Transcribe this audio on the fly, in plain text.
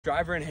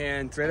Driver in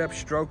hand, straight up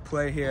stroke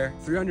play here.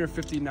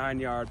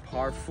 359-yard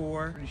par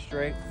 4. Pretty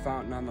straight,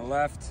 fountain on the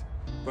left,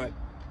 but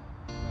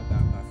not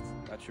that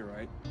left. That's your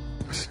right.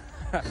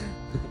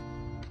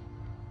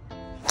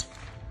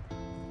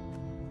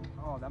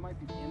 Oh, that might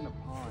be in the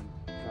pond.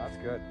 That's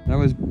good. That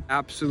was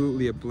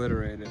absolutely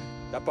obliterated.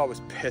 That ball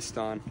was pissed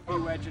on.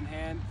 Wedge in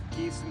hand,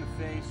 geese in the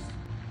face.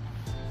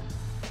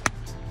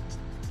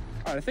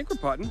 All right, I think we're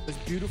putting. This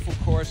beautiful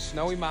course,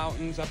 snowy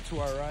mountains up to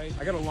our right.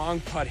 I got a long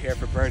putt here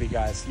for birdie,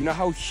 guys. You know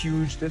how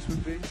huge this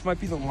would be? This might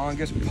be the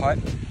longest putt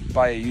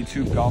by a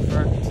YouTube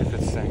golfer if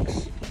it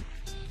sinks.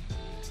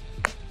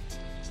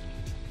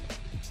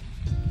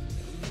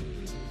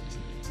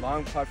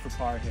 Long putt for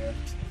par here.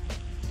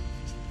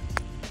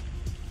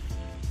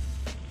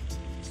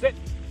 Sit,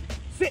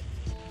 sit.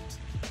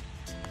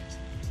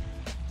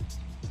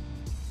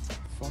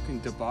 Fucking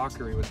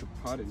debauchery with the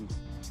putting.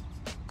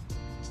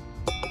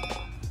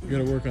 You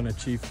gotta work on it,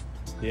 Chief.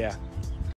 Yeah.